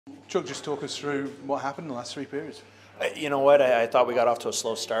Chuck, just talk us through what happened in the last three periods. You know what? I thought we got off to a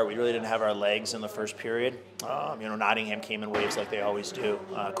slow start. We really didn't have our legs in the first period. Nottingham came in waves like they always do.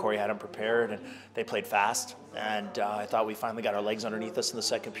 Corey had them prepared, and they played fast. And I thought we finally got our legs underneath us in the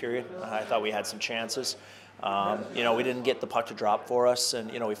second period. I thought we had some chances. We didn't get the puck to drop for us,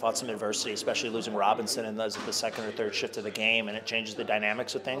 and we fought some adversity, especially losing Robinson in the second or third shift of the game, and it changes the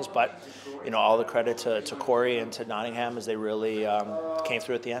dynamics of things. But all the credit to Corey and to Nottingham as they really came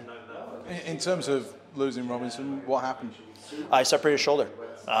through at the end. In terms of losing Robinson, what happened? I separated his shoulder.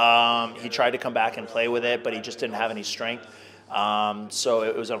 He tried to come back and play with it, but he just didn't have any strength. So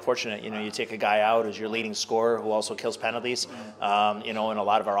it was unfortunate. You take a guy out as your leading scorer who also kills penalties, and a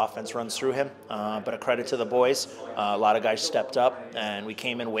lot of our offense runs through him. But a credit to the boys. A lot of guys stepped up, and we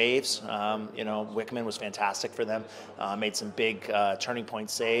came in waves. Wickman was fantastic for them, made some big turning point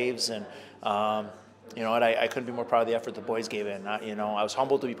saves, and I couldn't be more proud of the effort the boys gave in. I was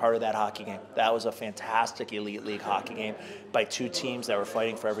humbled to be part of that hockey game. That was a fantastic elite league hockey game by two teams that were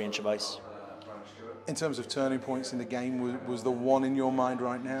fighting for every inch of ice. In terms of turning points in the game, was the one in your mind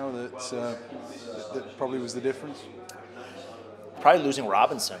right now that probably was the difference? Probably losing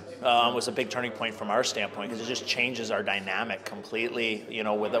Robinson was a big turning point from our standpoint, because it just changes our dynamic completely. We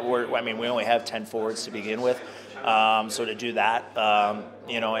only have 10 forwards to begin with, so to do that,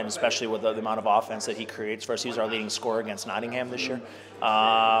 and especially with the amount of offense that he creates for us, he's our leading scorer against Nottingham this year.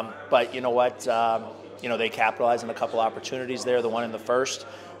 But you know what? They capitalized on a couple opportunities there. The one in the first.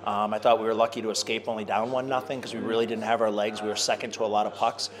 I thought we were lucky to escape only down 1-0 because we really didn't have our legs. We were second to a lot of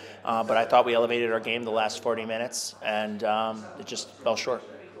pucks. But I thought we elevated our game the last 40 minutes, and it just fell short.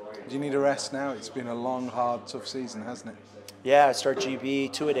 Do you need a rest now? It's been a long, hard, tough season, hasn't it? Yeah, I start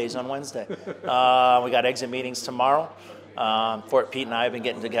GB two-a-days on Wednesday. We got exit meetings tomorrow. Fort Pete and I have been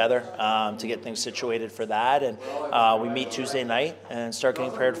getting together to get things situated for that, and we meet Tuesday night and start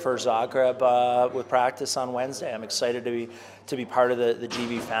getting prepared for Zagreb with practice on Wednesday. I'm excited to be part of the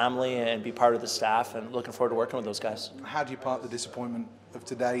GB family and be part of the staff, and looking forward to working with those guys. How do you part the disappointment of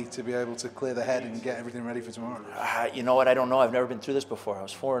today to be able to clear the head and get everything ready for tomorrow? You know what? I don't know. I've never been through this before. I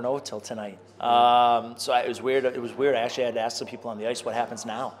was 4-0 till tonight, so it was weird. It was weird. I actually had to ask some people on the ice what happens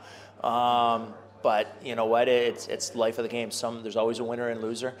now. But you know what? It's life of the game. There's always a winner and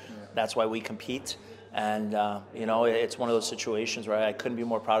loser. Yeah. That's why we compete. And it's one of those situations where I couldn't be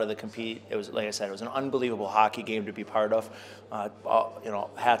more proud of the compete. It was, like I said, it was an unbelievable hockey game to be part of.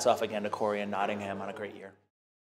 Hats off again to Corey and Nottingham on a great year.